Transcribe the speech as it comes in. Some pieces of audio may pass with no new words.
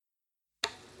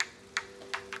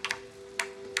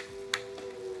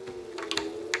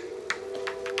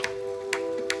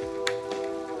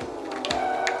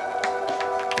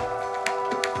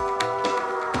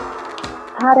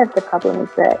part of the problem is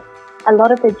that a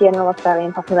lot of the general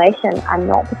Australian population are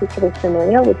not particularly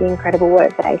familiar with the incredible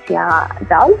work that ACR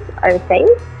does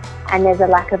overseas, and there's a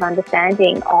lack of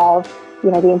understanding of,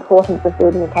 the importance of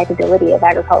building the capability of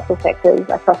agricultural sectors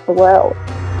across the world.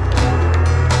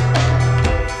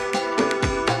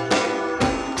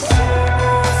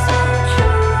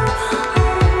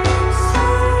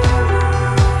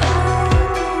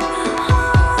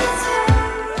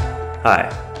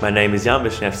 Hi, my name is Jan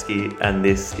Wisniewski and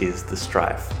this is The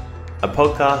Strife, a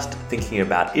podcast thinking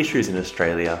about issues in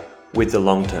Australia with the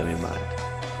long term in mind.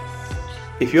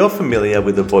 If you're familiar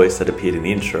with the voice that appeared in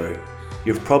the intro,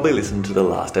 you've probably listened to the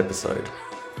last episode.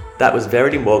 That was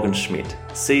Verity Morgan-Schmidt,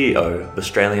 CEO of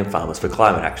Australian Farmers for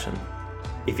Climate Action.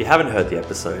 If you haven't heard the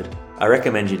episode, I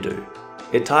recommend you do.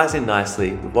 It ties in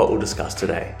nicely with what we'll discuss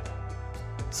today.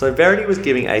 So Verity was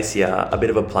giving ACR a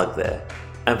bit of a plug there,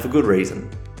 and for good reason.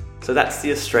 So that's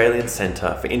the Australian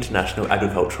Centre for International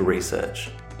Agricultural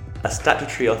Research, a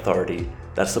statutory authority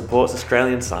that supports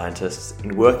Australian scientists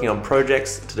in working on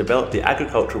projects to develop the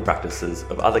agricultural practices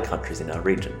of other countries in our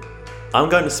region. I'm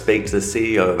going to speak to the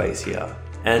CEO of ACR,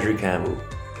 Andrew Campbell,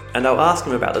 and I'll ask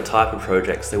him about the type of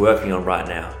projects they're working on right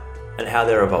now and how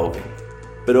they're evolving,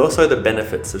 but also the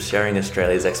benefits of sharing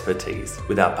Australia's expertise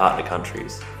with our partner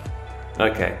countries.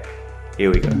 Okay,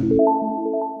 here we go.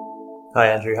 Hi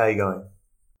Andrew, how are you going?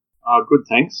 Good,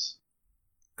 thanks.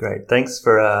 Great. Thanks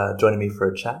for joining me for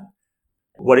a chat.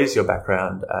 What is your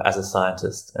background as a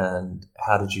scientist, and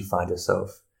how did you find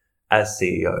yourself as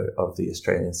CEO of the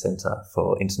Australian Centre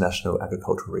for International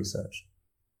Agricultural Research?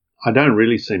 I don't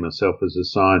really see myself as a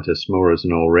scientist, more as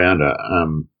an all-rounder.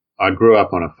 I grew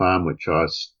up on a farm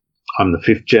I'm the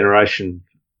fifth generation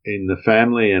in the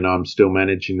family, and I'm still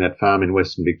managing that farm in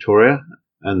Western Victoria,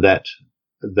 and that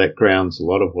grounds a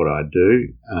lot of what I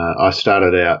do. I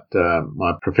started out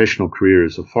my professional career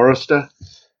as a forester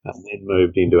and then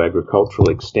moved into agricultural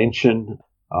extension.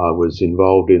 I was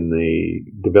involved in the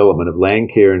development of land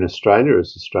care in Australia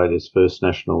as Australia's first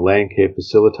national land care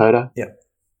facilitator. Yeah.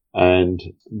 And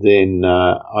then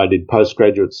I did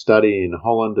postgraduate study in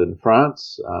Holland and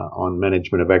France on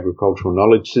management of agricultural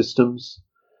knowledge systems,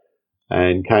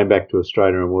 and came back to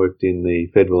Australia and worked in the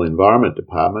Federal Environment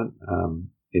Department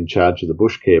in charge of the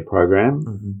bush care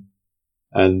program,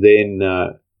 and then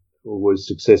was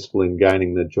successful in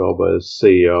gaining the job as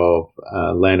CEO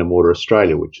of Land and Water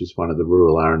Australia, which is one of the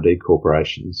rural R&D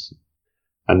corporations.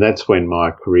 And that's when my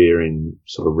career in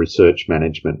sort of research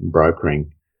management and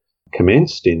brokering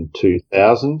commenced in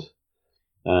 2000.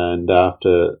 And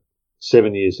after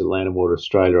 7 years at Land and Water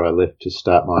Australia, I left to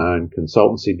start my own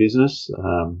consultancy business,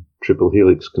 Triple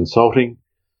Helix Consulting.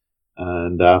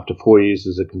 And after 4 years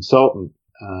as a consultant,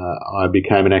 I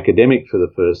became an academic for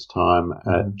the first time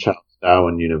at Charles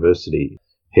Darwin University,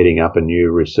 heading up a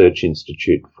new research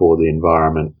institute for the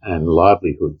environment and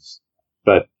livelihoods.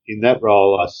 But in that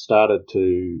role, I started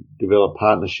to develop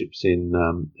partnerships in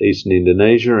eastern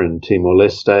Indonesia and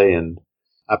Timor-Leste and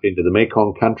up into the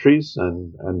Mekong countries,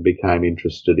 and became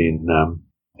interested in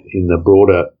the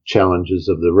broader challenges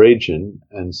of the region.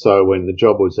 And so when the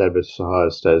job was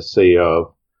advertised as CEO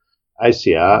of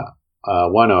ACR,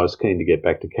 one, I was keen to get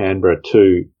back to Canberra.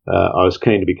 Two, I was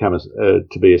keen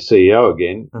to be a CEO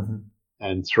again.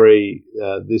 And three,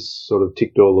 this sort of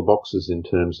ticked all the boxes in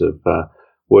terms of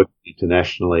working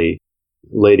internationally,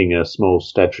 leading a small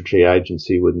statutory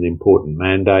agency with an important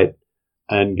mandate,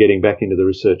 and getting back into the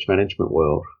research management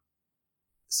world.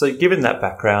 So given that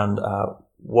background,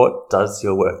 what does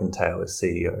your work entail as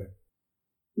CEO?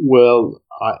 Well,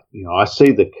 I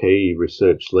see the key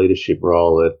research leadership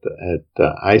role at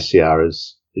ACR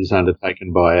is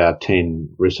undertaken by our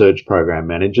 10 research program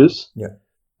managers. Yeah.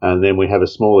 And then we have a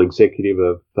small executive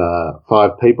of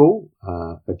 5 people,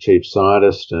 a chief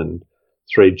scientist and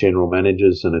 3 general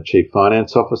managers and a chief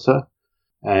finance officer.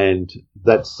 And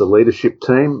that's the leadership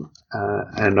team.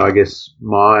 And I guess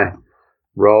my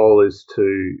role is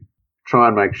to try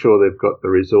and make sure they've got the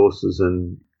resources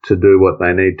and to do what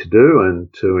they need to do,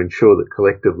 and to ensure that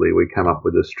collectively we come up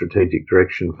with a strategic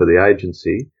direction for the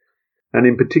agency. And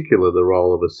in particular, the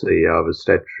role of a CEO of a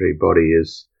statutory body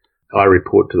is I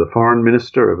report to the Foreign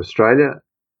Minister of Australia,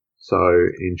 so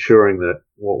ensuring that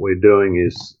what we're doing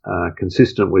is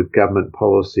consistent with government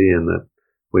policy and that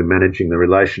we're managing the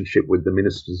relationship with the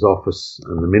Minister's office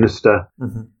and the Minister,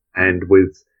 and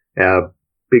with our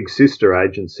big sister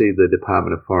agency, the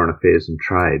Department of Foreign Affairs and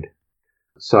Trade.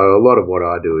 So a lot of what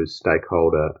I do is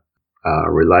stakeholder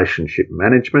relationship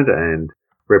management and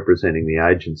representing the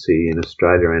agency in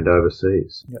Australia and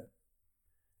overseas. Yeah.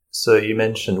 So you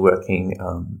mentioned working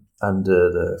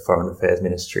under the Foreign Affairs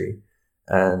Ministry,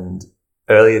 and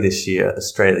earlier this year,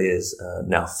 Australia's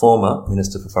now former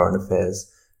Minister for Foreign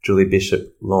Affairs, Julie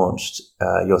Bishop, launched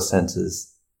your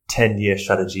centre's 10-year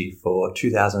strategy for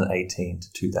 2018 to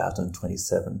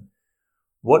 2027.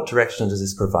 What direction does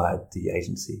this provide the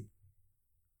agency?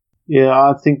 Yeah,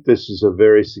 I think this is a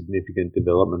very significant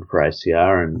development for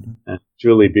ACR, and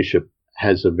Julie Bishop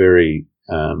has a very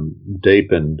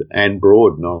deep and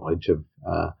broad knowledge of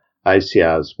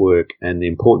ACR's work and the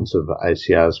importance of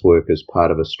ACR's work as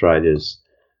part of Australia's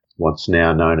what's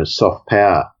now known as soft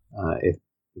power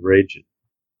region.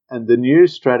 And the new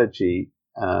strategy,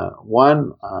 I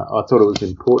thought it was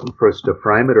important for us to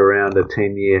frame it around a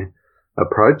 10-year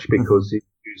approach because the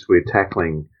issues we're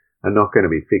tackling are not going to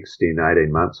be fixed in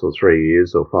 18 months or 3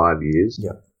 years or 5 years.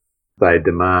 Yeah. They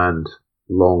demand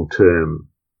long-term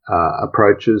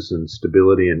approaches and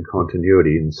stability and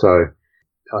continuity. And so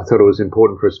I thought it was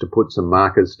important for us to put some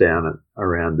markers down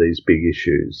around these big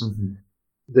issues. Mm-hmm.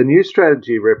 The new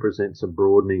strategy represents a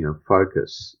broadening of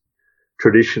focus.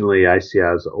 Traditionally,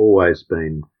 ACR has always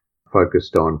been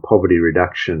focused on poverty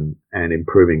reduction and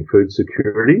improving food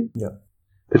security,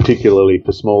 particularly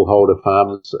for smallholder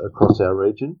farmers across our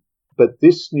region. But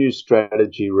this new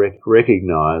strategy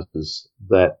recognises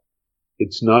that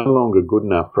it's no longer good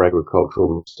enough for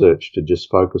agricultural research to just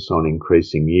focus on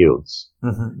increasing yields.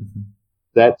 Mm-hmm.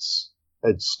 It's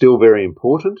still very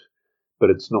important, but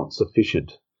it's not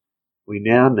sufficient. We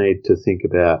now need to think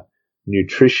about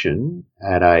nutrition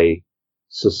at a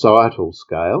societal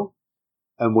scale,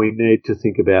 and we need to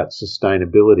think about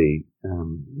sustainability.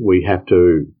 We have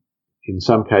to, in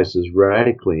some cases,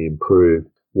 radically improve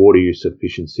water use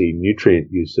efficiency,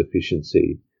 nutrient use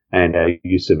efficiency, and our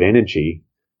use of energy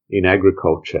in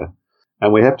agriculture.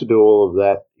 And we have to do all of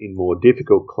that in more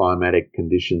difficult climatic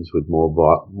conditions with more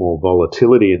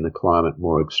volatility in the climate,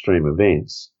 more extreme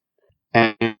events,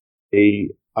 and the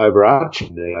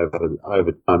overarching need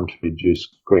over time to reduce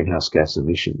greenhouse gas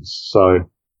emissions. So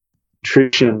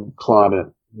nutrition, climate,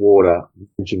 water,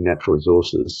 managing natural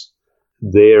resources,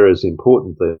 they're as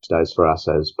important these days for us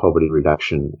as poverty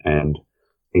reduction and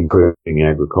improving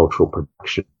agricultural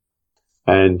production.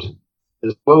 And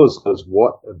as well as those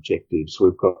what objectives,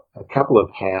 we've got a couple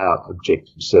of how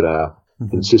objectives that are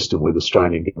consistent with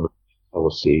Australian government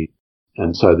policy.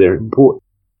 And so they're important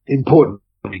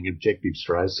objectives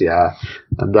for ACR,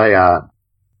 and they are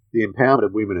the empowerment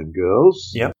of women and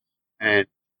girls and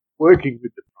working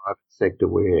with the private sector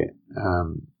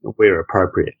where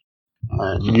appropriate.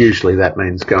 Usually that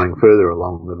means going further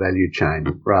along the value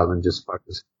chain rather than just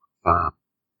focusing on farm.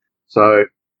 So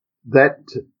that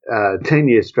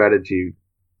 10-year strategy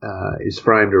is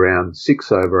framed around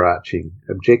 6 overarching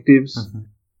objectives. Mm-hmm.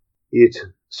 It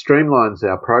streamlines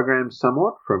our program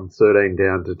somewhat from 13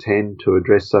 down to 10 to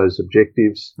address those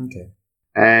objectives. Okay.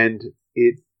 And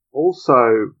it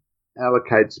also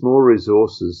allocates more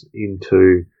resources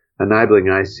into enabling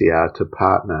ACR to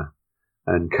partner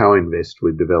and co-invest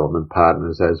with development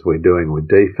partners, as we're doing with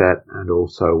DFAT and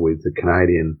also with the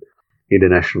Canadian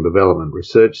International Development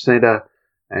Research Centre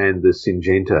and the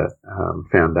Syngenta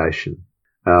Foundation.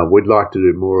 We'd like to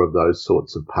do more of those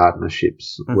sorts of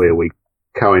partnerships where we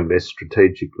co-invest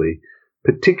strategically,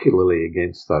 particularly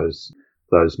against those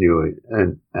new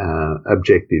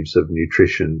objectives of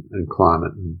nutrition and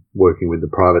climate and working with the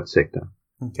private sector.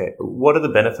 Okay. What are the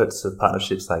benefits of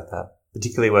partnerships like that,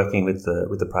 particularly working with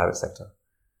the private sector?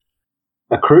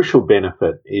 A crucial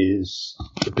benefit is,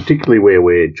 particularly where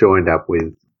we're joined up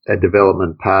with a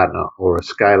development partner or a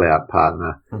scale-out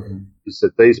partner, is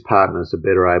that these partners are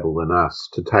better able than us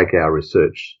to take our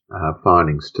research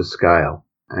findings to scale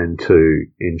and to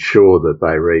ensure that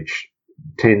they reach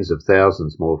tens of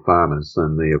thousands more farmers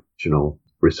than the original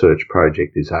research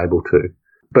project is able to.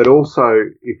 But also,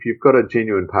 if you've got a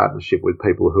genuine partnership with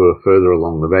people who are further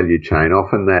along the value chain,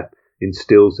 often that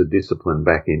instills a discipline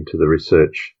back into the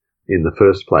research in the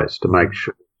first place to make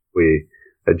sure we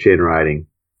are generating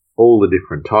all the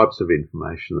different types of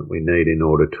information that we need in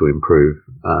order to improve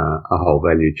a whole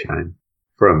value chain.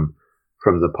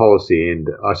 From the policy end,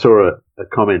 I saw a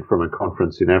comment from a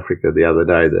conference in Africa the other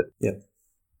day that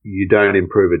you don't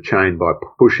improve a chain by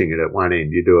pushing it at one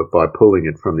end, you do it by pulling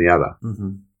it from the other.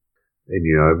 Mm-hmm.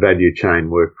 And, value chain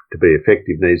work to be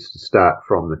effective needs to start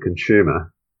from the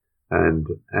consumer and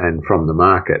from the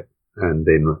market and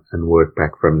work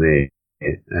back from there.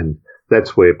 And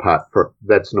that's where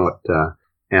that's not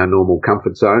our normal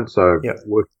comfort zone. So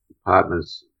working with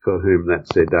partners for whom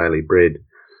that's their daily bread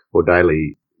or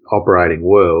daily operating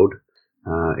world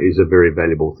is a very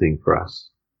valuable thing for us.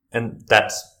 And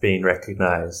that's been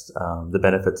recognised, the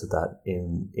benefits of that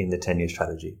in the 10-year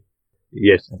strategy.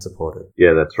 Yes. And supported.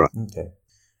 Yeah, that's right. Okay.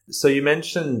 So you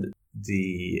mentioned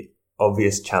the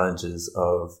obvious challenges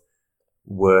of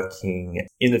working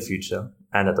in the future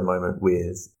and at the moment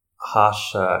with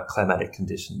harsh climatic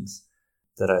conditions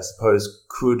that I suppose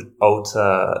could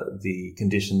alter the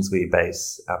conditions we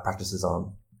base our practices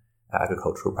on, our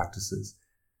agricultural practices.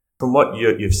 From what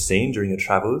you've seen during your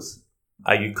travels,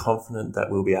 are you confident that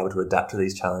we'll be able to adapt to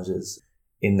these challenges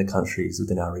in the countries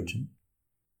within our region?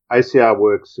 ACR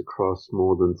works across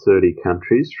more than 30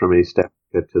 countries from East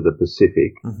Africa to the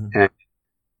Pacific, and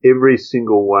every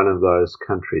single one of those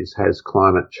countries has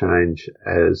climate change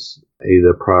as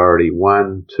either priority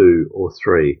 1, 2 or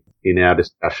 3 in our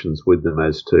discussions with them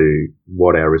as to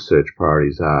what our research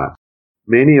priorities are.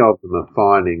 Many of them are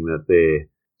finding that their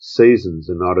seasons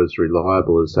are not as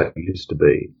reliable as they used to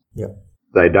be. Yeah.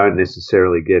 They don't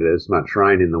necessarily get as much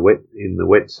rain in the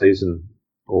wet season,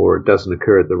 or it doesn't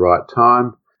occur at the right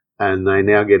time, and they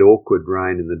now get awkward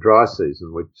rain in the dry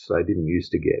season, which they didn't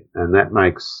used to get, and that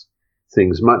makes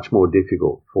things much more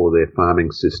difficult for their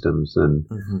farming systems and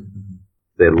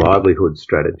their livelihood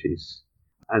strategies.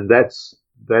 And that's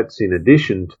in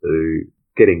addition to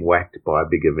getting whacked by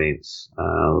big events,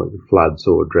 like floods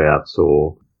or droughts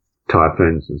or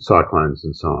typhoons and cyclones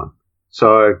and so on.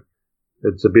 So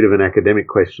it's a bit of an academic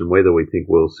question whether we think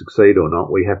we'll succeed or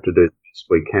not. We have to do the best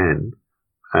we can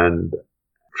and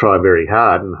try very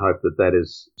hard and hope that that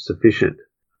is sufficient.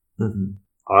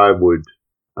 I would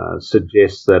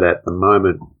suggest that at the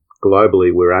moment,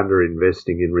 globally, we're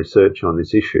underinvesting in research on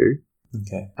this issue.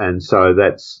 Okay. And so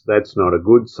that's not a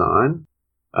good sign.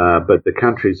 But the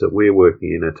countries that we're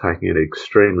working in are taking it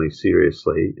extremely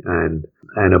seriously and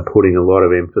are putting a lot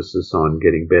of emphasis on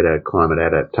getting better climate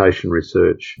adaptation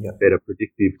research, better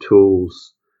predictive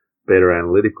tools, better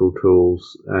analytical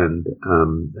tools, and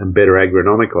better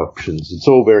agronomic options. It's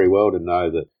all very well to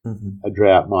know that a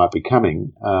drought might be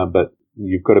coming, but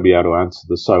you've got to be able to answer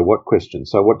the so what question.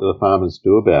 So what do the farmers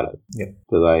do about it? Yeah.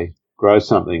 Do they grow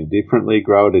something differently,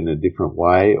 grow it in a different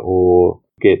way, or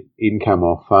get income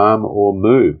off farm, or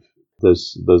move?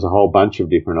 There's a whole bunch of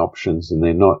different options, and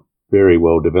they're not very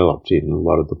well developed in a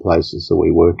lot of the places that we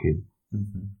work in.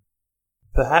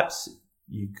 Perhaps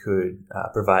you could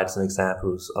provide some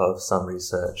examples of some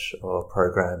research or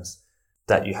programs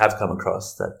that you have come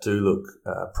across that do look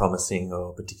promising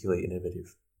or particularly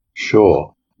innovative.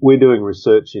 Sure. We're doing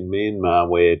research in Myanmar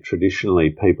where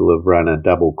traditionally people have run a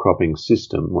double cropping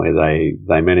system where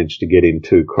they manage to get in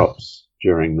 2 crops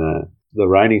during the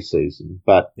rainy season.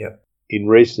 But in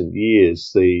recent years,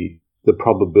 the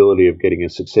probability of getting a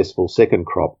successful second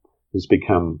crop has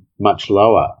become much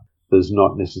lower. There's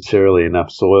not necessarily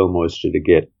enough soil moisture to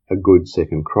get a good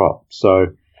second crop. So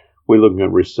we're looking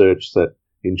at research that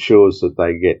ensures that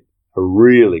they get a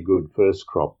really good first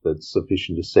crop that's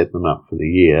sufficient to set them up for the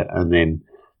year, and then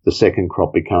the second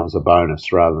crop becomes a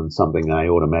bonus rather than something they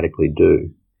automatically do,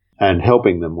 and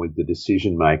helping them with the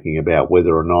decision making about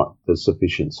whether or not there's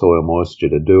sufficient soil moisture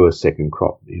to do a second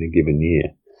crop in a given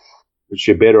year, which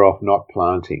you're better off not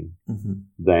planting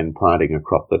than planting a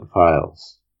crop that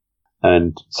fails.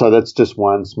 And so that's just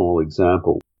one small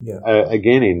example.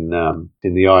 Again, in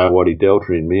the Ayeyarwady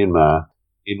Delta in Myanmar,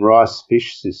 in rice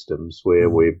fish systems where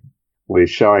we're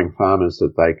showing farmers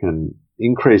that they can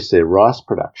increase their rice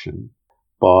production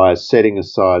by setting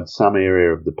aside some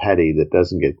area of the paddy that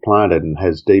doesn't get planted and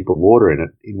has deeper water in it,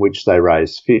 in which they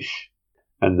raise fish.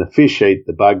 And the fish eat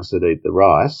the bugs that eat the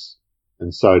rice.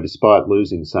 And so despite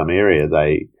losing some area,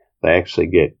 they actually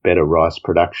get better rice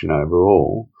production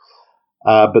overall.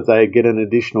 But they get an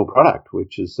additional product,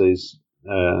 which is these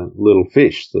little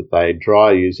fish that they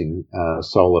dry using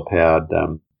solar-powered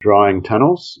drying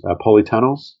tunnels,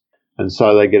 polytunnels. And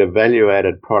so they get a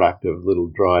value-added product of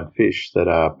little dried fish that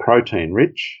are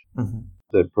protein-rich,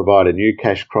 that provide a new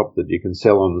cash crop that you can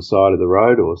sell on the side of the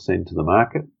road or send to the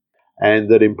market,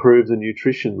 and that improve the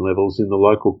nutrition levels in the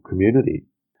local community.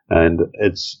 And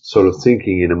it's sort of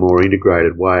thinking in a more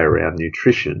integrated way around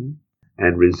nutrition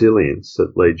and resilience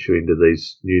that leads you into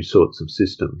these new sorts of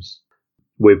systems.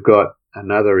 We've got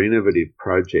another innovative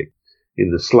project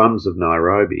in the slums of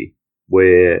Nairobi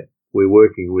where we're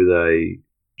working with a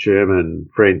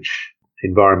German-French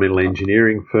environmental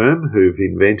engineering firm who've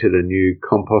invented a new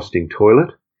composting toilet.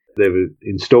 They've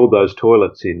installed those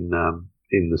toilets in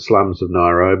the slums of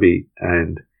Nairobi,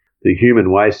 and the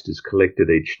human waste is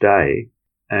collected each day,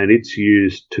 and it's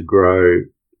used to grow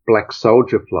black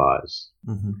soldier flies.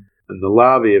 And the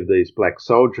larvae of these black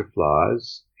soldier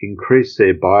flies increase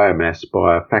their biomass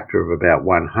by a factor of about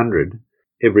 100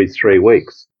 every 3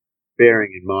 weeks,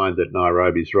 bearing in mind that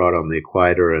Nairobi's right on the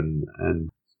equator and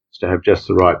to have just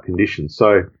the right conditions.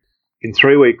 So in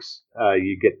 3 weeks,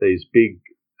 you get these big,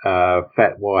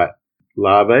 fat white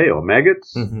larvae or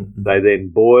maggots. Mm-hmm. They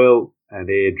then boil and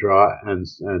air dry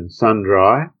and sun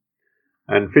dry,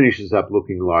 and finishes up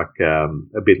looking like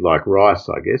a bit like rice,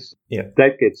 I guess. Yeah.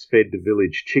 That gets fed to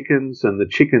village chickens, and the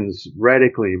chickens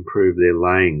radically improve their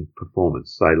laying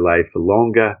performance. They lay for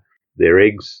longer, their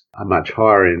eggs are much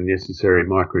higher in necessary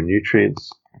micronutrients,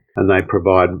 and they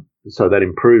provide, so that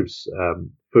improves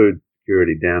food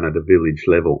security down at a village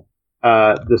level.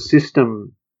 The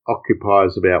system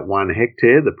occupies about 1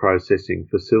 hectare, the processing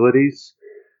facilities.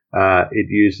 It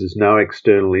uses no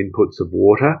external inputs of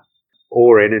water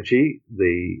or energy.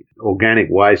 The organic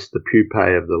waste, the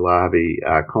pupae of the larvae,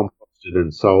 are composted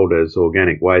and sold as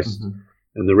organic waste,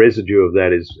 and the residue of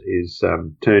that is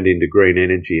turned into green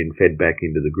energy and fed back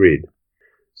into the grid.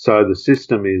 So the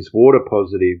system is water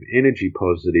positive, energy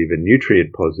positive, and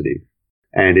nutrient positive,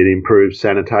 and it improves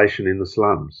sanitation in the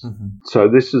slums. So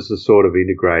this is the sort of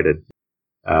integrated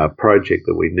project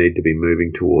that we need to be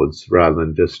moving towards, rather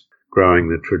than just growing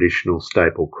the traditional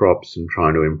staple crops and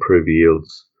trying to improve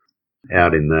yields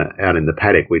out in the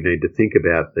paddock. We need to think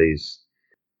about these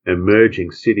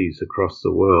emerging cities across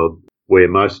the world where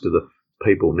most of the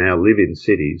people now live in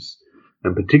cities,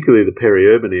 and particularly the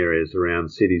peri-urban areas around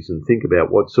cities, and think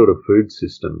about what sort of food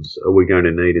systems are we going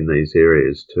to need in these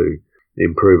areas to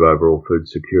improve overall food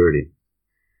security.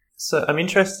 So I'm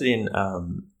interested in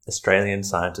Australian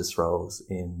scientists' roles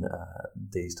in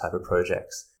these type of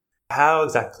projects. How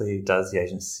exactly does the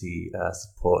agency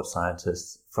support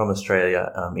scientists from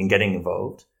Australia in getting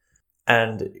involved?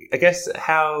 And I guess,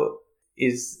 how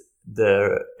is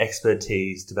the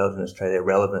expertise developed in Australia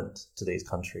relevant to these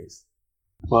countries?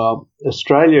 Well,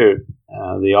 Australia,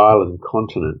 the island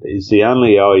continent, is the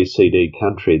only OECD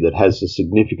country that has a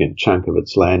significant chunk of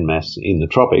its landmass in the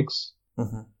tropics.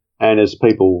 And as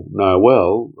people know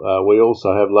well, we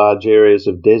also have large areas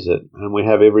of desert, and we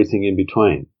have everything in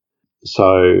between.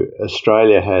 So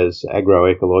Australia has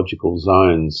agroecological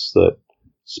zones that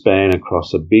span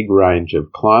across a big range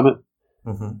of climate,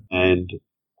 and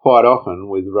quite often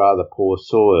with rather poor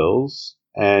soils.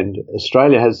 And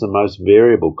Australia has the most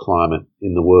variable climate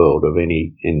in the world of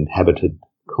any inhabited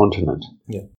continent.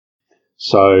 Yeah.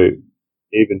 So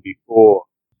even before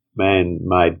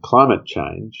man-made climate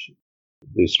change,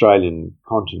 the Australian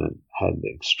continent had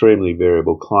extremely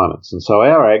variable climates. And so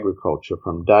our agriculture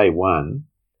from day one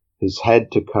has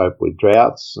had to cope with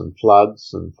droughts and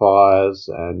floods and fires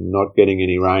and not getting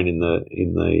any rain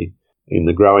in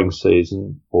the growing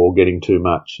season, or getting too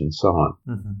much, and so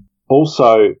on.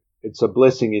 Also, it's a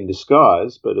blessing in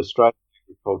disguise, but Australian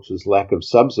agriculture's lack of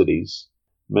subsidies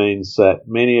means that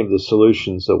many of the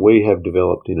solutions that we have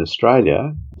developed in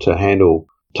Australia to handle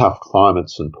tough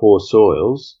climates and poor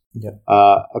soils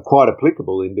are quite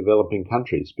applicable in developing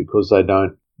countries, because they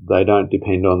don't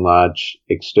depend on large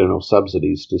external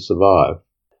subsidies to survive.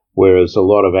 Whereas a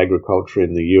lot of agriculture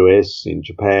in the US, in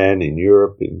Japan, in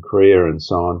Europe, in Korea and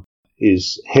so on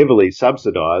is heavily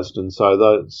subsidised, and so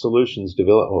the solutions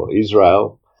developed, or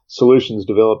Israel, solutions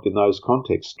developed in those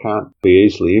contexts can't be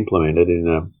easily implemented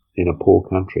in a poor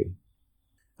country.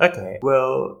 Okay,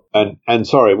 well... And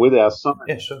sorry, with our science.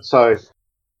 Yeah, sure. So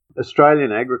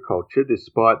Australian agriculture,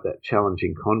 despite that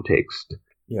challenging context,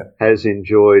 has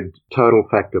enjoyed total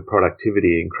factor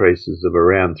productivity increases of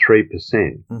around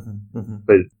 3%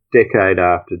 but decade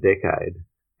after decade.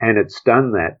 And it's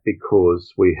done that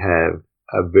because we have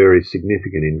a very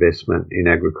significant investment in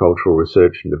agricultural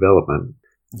research and development.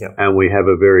 And we have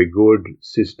a very good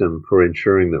system for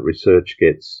ensuring that research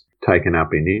gets taken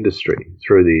up in industry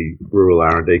through the rural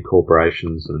R&D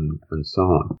corporations and so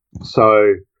on.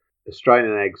 So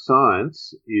Australian ag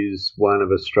science is one of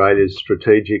Australia's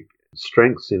strategic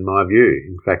strengths, in my view.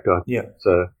 In fact, I think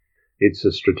it's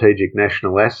a strategic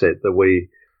national asset that we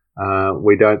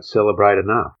don't celebrate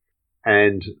enough.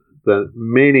 And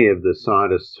many of the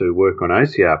scientists who work on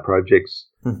OCR projects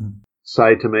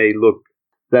say to me, look,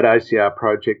 that OCR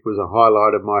project was a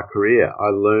highlight of my career. I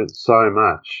learnt so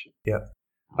much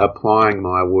applying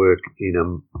my work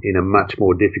in a much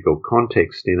more difficult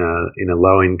context in a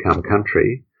low-income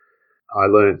country. I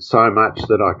learnt so much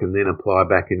that I can then apply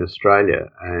back in Australia,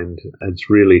 and it's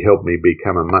really helped me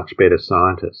become a much better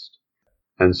scientist.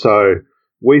 And so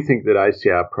we think that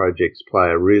OCR projects play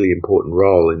a really important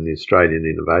role in the Australian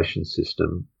innovation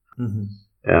system,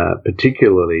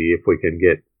 particularly if we can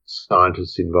get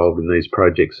scientists involved in these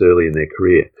projects early in their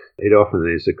career. It often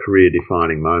is a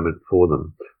career-defining moment for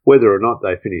them. Whether or not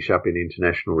they finish up in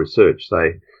international research,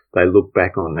 they look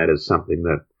back on that as something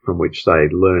that from which they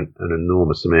learnt an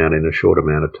enormous amount in a short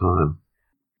amount of time.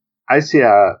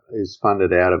 OCR is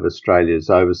funded out of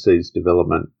Australia's Overseas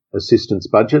Development Assistance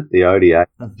Budget, the ODA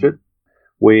budget.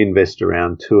 We invest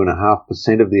around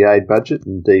 2.5% of the aid budget,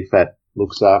 and DFAT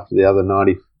looks after the other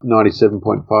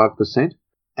 97.5%.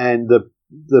 And the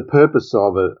purpose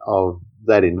of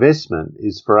that investment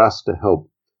is for us to help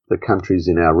the countries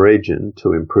in our region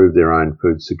to improve their own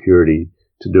food security,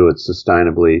 to do it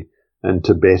sustainably, and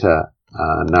to better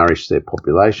nourish their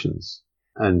populations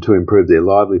and to improve their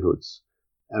livelihoods.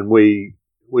 And we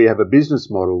have a business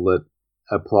model that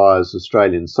applies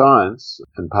Australian science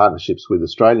and partnerships with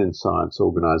Australian science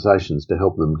organisations to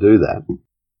help them do that.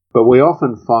 But we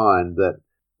often find that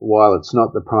while it's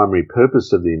not the primary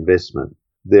purpose of the investment,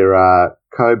 there are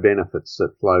co-benefits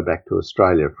that flow back to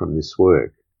Australia from this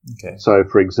work. Okay. So,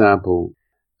 for example,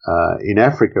 in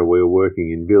Africa, we were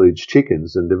working in village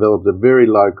chickens and developed a very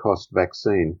low-cost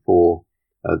vaccine for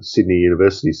Sydney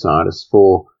University scientists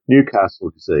for Newcastle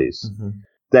disease. Mm-hmm.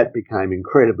 That became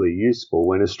incredibly useful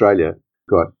when Australia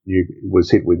was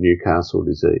hit with Newcastle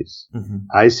disease. Mm-hmm.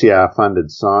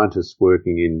 ACR-funded scientists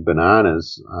working in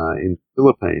bananas in the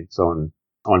Philippines on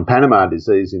Panama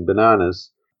disease in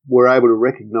bananas were able to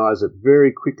recognise it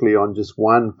very quickly on just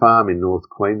one farm in North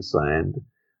Queensland,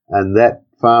 and that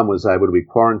farm was able to be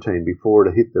quarantined before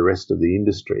it hit the rest of the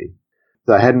industry. If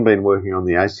they hadn't been working on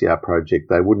the ACR project,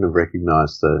 they wouldn't have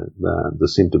recognised the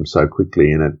symptoms so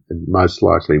quickly, and it most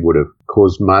likely would have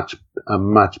caused a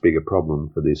much bigger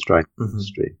problem for the Australian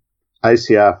industry.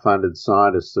 ACR-funded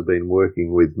scientists have been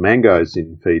working with mangoes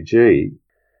in Fiji,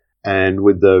 and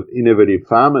with the innovative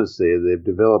farmers there, they've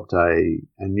developed a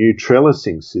new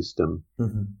trellising system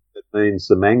that means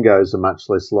the mangoes are much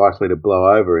less likely to blow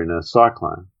over in a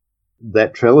cyclone.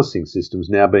 That trellising system is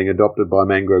now being adopted by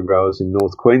mango growers in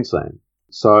North Queensland.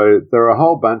 So there are a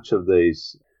whole bunch of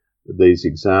these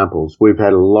examples. We've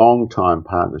had a long-time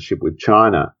partnership with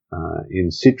China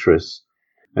in citrus,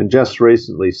 and just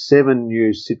recently 7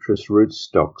 new citrus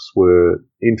rootstocks were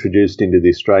introduced into the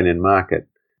Australian market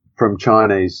from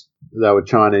Chinese. They were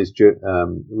Chinese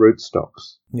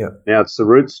rootstocks. Yeah. Now it's the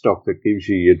rootstock that gives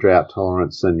you your drought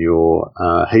tolerance and your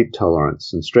heat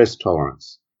tolerance and stress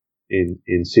tolerance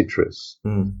in citrus.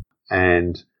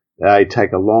 And they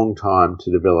take a long time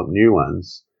to develop new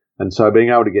ones. And so being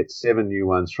able to get 7 new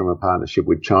ones from a partnership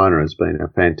with China has been a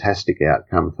fantastic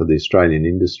outcome for the Australian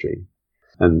industry.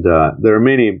 And there are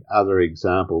many other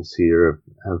examples here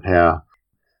of how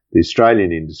the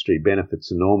Australian industry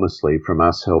benefits enormously from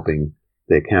us helping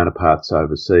their counterparts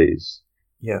overseas.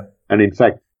 Yeah. And in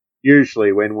fact,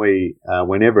 usually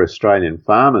whenever Australian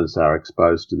farmers are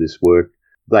exposed to this work,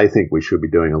 they think we should be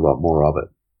doing a lot more of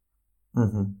it.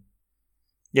 Mm-hmm.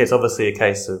 Yeah, it's obviously a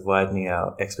case of widening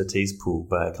our expertise pool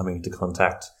by coming into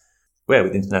contact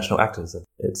with international actors.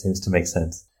 It seems to make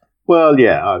sense. Well,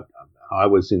 yeah, I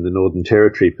was in the Northern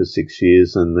Territory for 6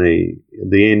 years, and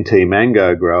the NT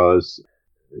mango growers,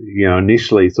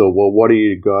 initially thought, well, what are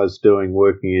you guys doing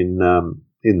working in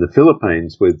the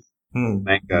Philippines with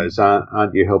mangoes?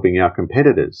 Aren't you helping our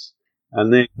competitors?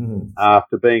 And then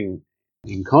after being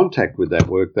in contact with that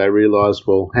work, they realised,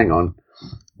 well, hang on,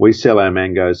 we sell our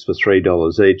mangoes for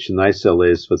 $3 each and they sell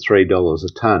theirs for $3 a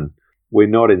tonne. We're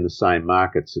not in the same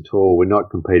markets at all. We're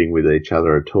not competing with each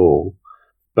other at all.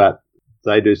 But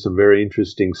they do some very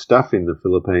interesting stuff in the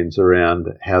Philippines around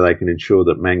how they can ensure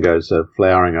that mangoes are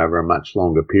flowering over a much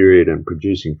longer period and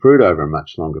producing fruit over a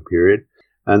much longer period.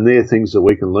 And they're things that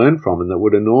we can learn from and that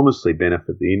would enormously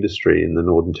benefit the industry in the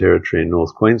Northern Territory and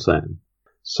North Queensland.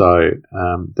 So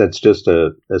that's just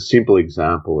a simple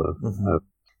example of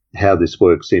how this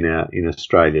works in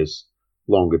Australia's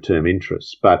longer term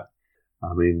interests. But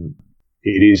I mean,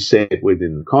 it is set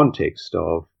within the context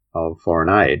of foreign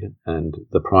aid, and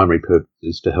the primary purpose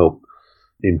is to help,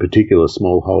 in particular,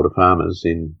 smallholder farmers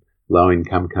in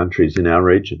low-income countries in our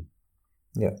region.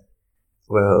 Yeah.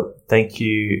 Well, thank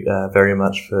you very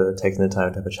much for taking the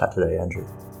time to have a chat today, Andrew.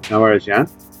 No worries, Jan.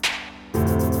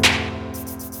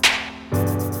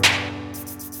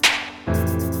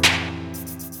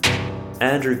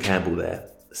 Andrew Campbell there,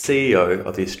 CEO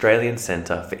of the Australian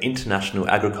Centre for International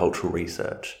Agricultural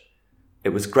Research. It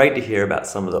was great to hear about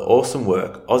some of the awesome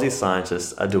work Aussie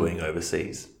scientists are doing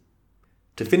overseas.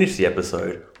 To finish the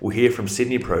episode, we'll hear from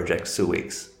Sydney Project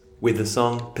Suweeks with the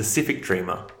song Pacific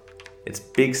Dreamer. Its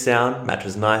big sound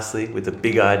matches nicely with the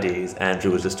big ideas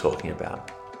Andrew was just talking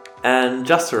about. And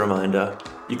just a reminder,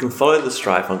 you can follow The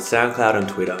Strife on SoundCloud and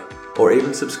Twitter, or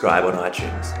even subscribe on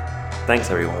iTunes. Thanks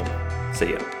everyone.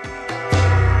 See ya.